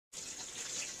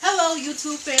Hello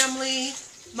YouTube family,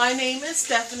 my name is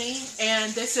Stephanie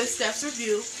and this is Steph's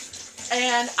Review,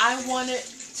 and I wanted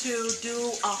to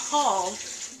do a haul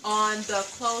on the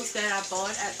clothes that I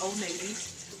bought at Old Navy.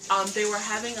 They were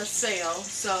having a sale,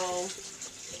 so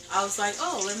I was like,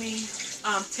 oh, let me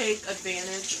take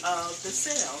advantage of the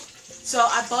sale. So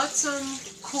I bought some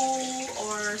cool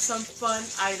or some fun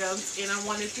items and I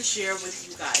wanted to share with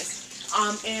you guys.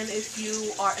 And if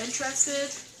you are interested,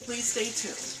 please stay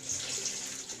tuned.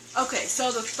 Okay,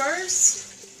 so the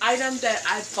first item that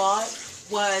I bought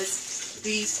was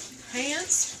these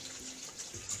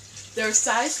pants. They're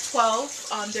size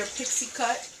 12. They're pixie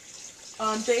cut.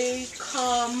 They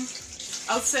come,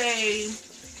 I would say,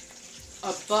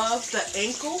 above the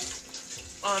ankle.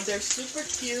 They're super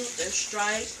cute. They're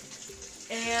striped.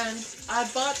 And I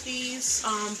bought these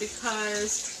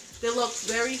because they look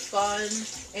very fun.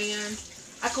 And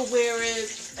I could wear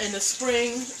it in the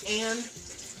spring and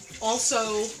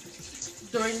also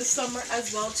during the summer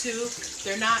as well too.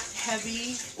 They're not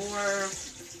heavy, or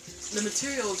the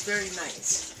material is very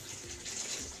nice.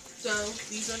 So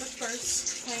these are the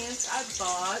first pants I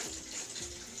bought.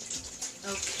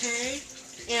 Okay,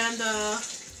 and the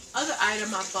other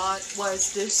item I bought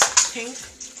was this pink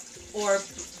or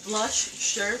blush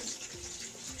shirt,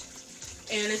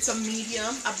 and it's a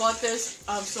medium. I bought this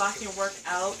so I can work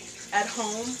out at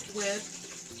home with.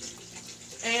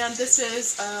 And this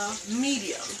is a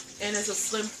medium, and it's a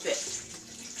slim fit.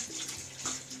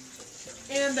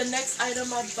 And the next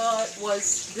item I bought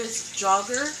was this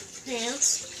jogger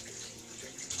pants.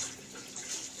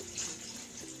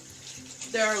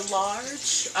 They're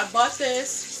large. I bought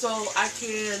this so I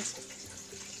can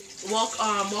walk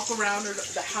around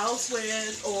the house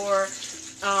with, or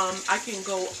I can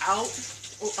go out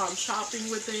shopping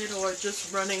with it, or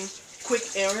just running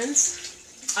quick errands.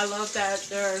 I love that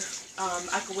they're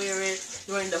I could wear it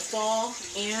during the fall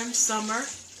and summer,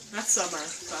 not summer,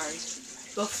 sorry,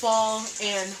 the fall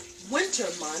and winter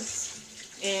months,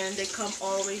 and they come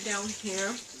all the way down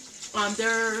here.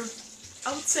 They're,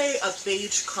 I would say, a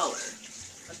beige color,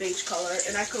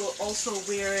 and I could also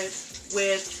wear it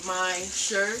with my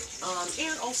shirt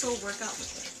and also work out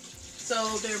with it.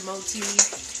 So they're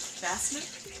multi-faceted,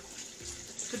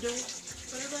 could do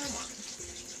whatever I want.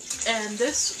 And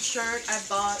this shirt I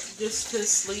bought just to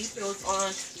sleep. It was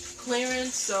on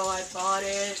clearance, so I bought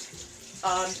it.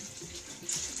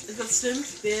 It's a slim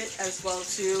fit as well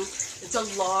too. It's a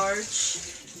large.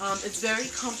 It's very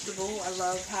comfortable. I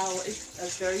love how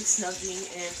it's very snuggy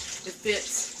and it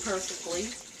fits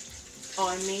perfectly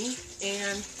on me.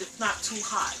 And it's not too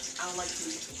hot. I don't like to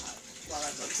be too hot while I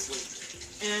go to sleep.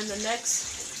 And the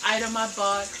next item I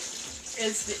bought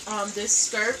is this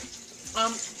skirt.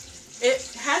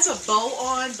 It has a bow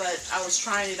on, but I was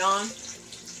trying it on.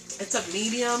 It's a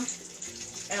medium.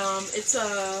 It's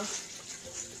a,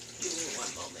 give me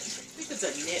one moment. I think it's a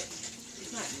knit.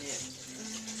 It's not knit.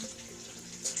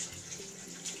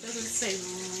 Doesn't say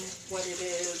what it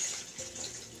is.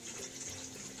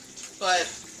 But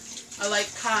I like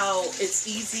how it's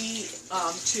easy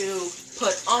to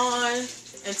put on.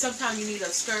 And sometimes you need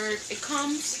a skirt. It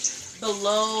comes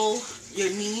below your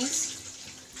knees.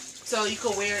 So you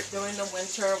could wear it during the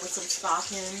winter with some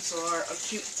stockings or a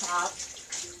cute top.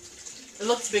 It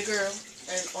looks bigger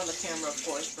on the camera, of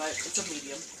course, but it's a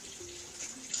medium.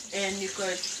 And you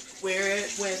could wear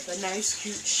it with a nice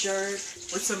cute shirt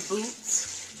with some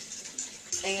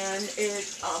boots. And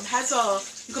it has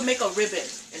you can make a ribbon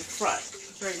in front.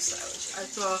 It's very stylish.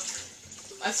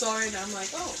 I saw it and I'm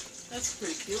like, oh, that's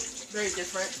pretty cute. Very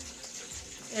different.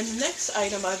 And the next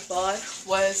item I bought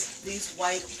was these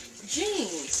white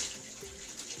jeans.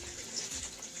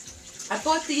 I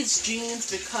bought these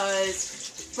jeans because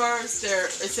first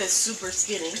it says super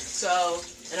skinny,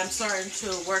 and I'm starting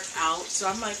to work out,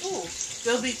 so I'm like, oh,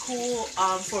 it'll be cool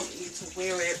for me to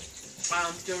wear it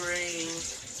during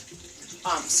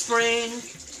spring,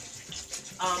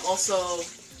 also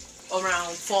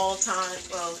around fall time.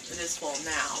 Well, it is fall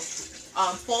now.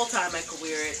 Fall time I could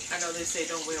wear it. I know they say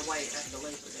don't wear white after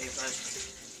Labor Day, but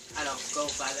I don't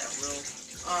go by that rule.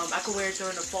 I could wear it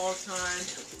during the fall time,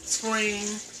 spring,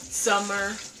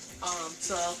 summer,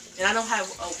 and I don't have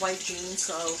a white jeans,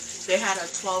 so they had a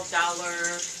 $12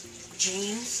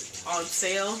 jeans on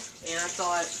sale, and I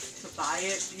thought to buy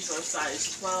it. These are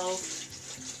size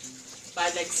 12.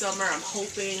 By next summer, I'm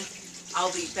hoping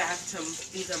I'll be back to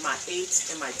either my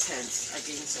 8s and my 10s. I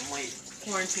gained some weight,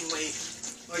 quarantine weight,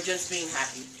 or just being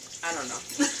happy. I don't know.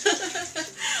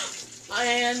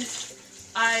 And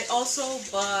I also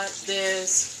bought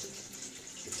this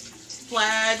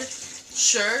plaid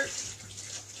shirt.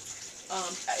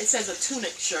 it says a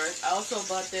tunic shirt. I also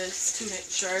bought this tunic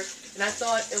shirt, and I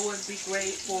thought it would be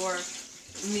great for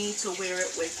me to wear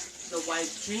it with the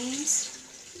white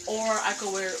jeans, or I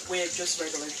could wear it with just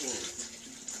regular jeans.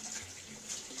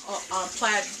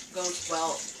 Plaid goes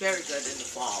well, very good in the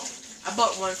fall. I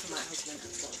bought one for my husband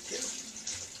as well too.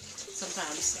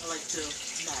 Sometimes I like to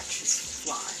match his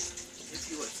fly, if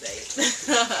you would say it.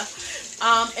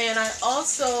 And I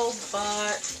also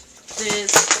bought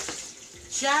this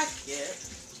jacket.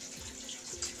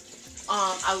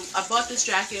 I bought this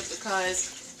jacket because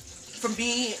for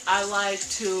me, I like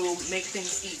to make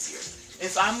things easier.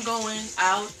 If I'm going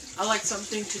out, I like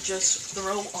something to just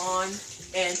throw on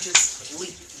and just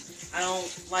leave. I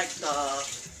don't like the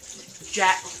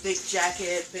big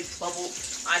jacket, big bubble.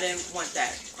 I didn't want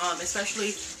that.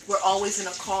 Especially, we're always in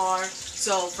a car.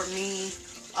 So for me,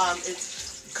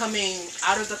 it's coming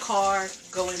out of the car,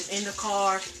 going in the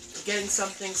car, getting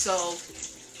something. So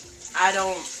I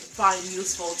don't find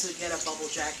useful to get a bubble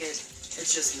jacket.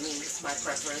 It's just me. It's my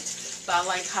preference. But I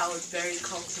like how it's very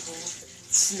comfortable,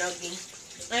 snuggy.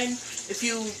 And if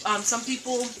you, some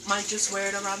people might just wear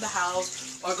it around the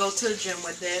house or go to the gym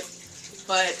with it.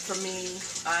 But for me,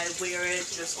 I wear it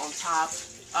just on top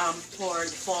for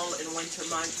the fall and winter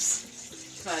months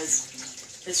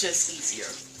because it's just easier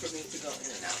for me to go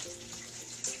in and out.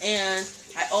 And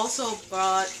I also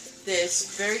bought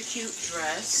this very cute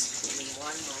dress. Give me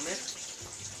one moment.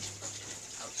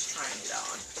 I was trying it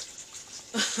on.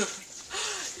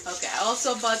 Okay, I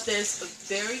also bought this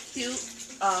very cute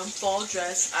fall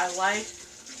dress. I like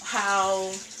how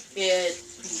it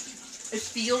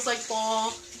feels like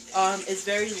fall. It's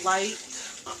very light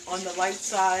on the light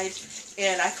side,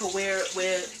 and I could wear it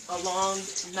with a long,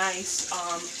 nice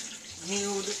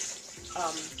nude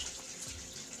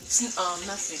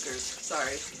not sneakers,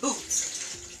 sorry, boots.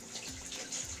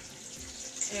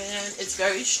 And it's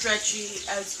very stretchy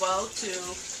as well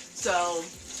too, so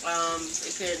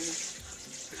it can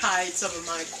hide some of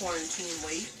my quarantine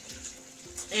weight.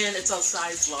 And it's a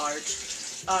size large.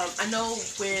 I know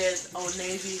with Old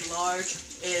Navy, large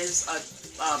is a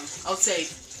I would say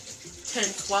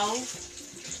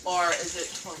 10-12, or is it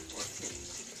 12-14?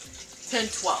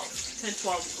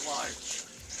 10-12 is large,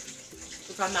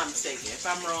 if I'm not mistaken. If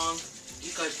I'm wrong, you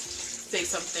could say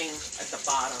something at the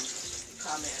bottom,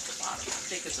 comment at the bottom. I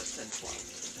think it's a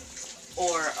 10-12,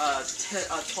 or a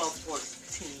 12-14.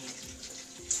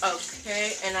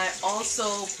 Okay, and I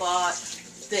also bought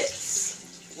this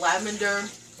lavender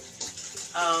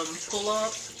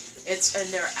pull-up. It's in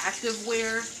their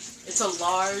activewear. It's a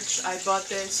large. I bought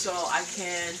this so I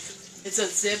can, it's a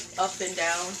zip up and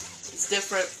down. It's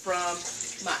different from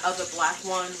my other black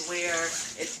one where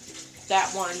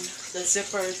that one, the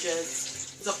zipper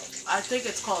just, I think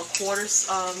it's called quarter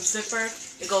zipper.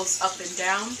 It goes up and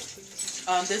down.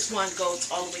 This one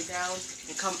goes all the way down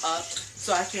and come up.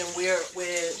 So I can wear it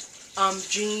with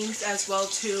jeans as well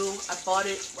too. I bought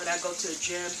it when I go to the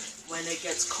gym when it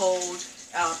gets cold.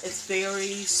 It's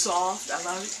very soft. I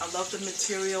love the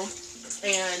material,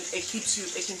 and it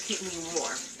can keep me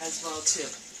warm as well too.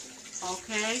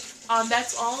 Okay,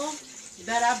 that's all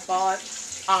that I bought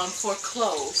for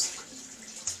clothes,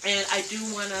 and I do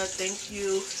want to thank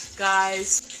you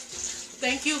guys.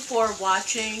 Thank you for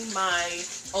watching my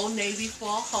Old Navy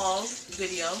fall haul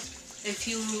video. If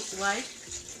you like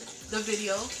the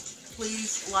video,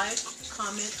 please like,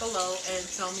 comment below, and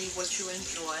tell me what you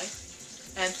enjoy.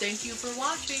 And thank you for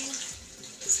watching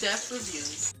Steph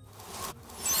Reviews.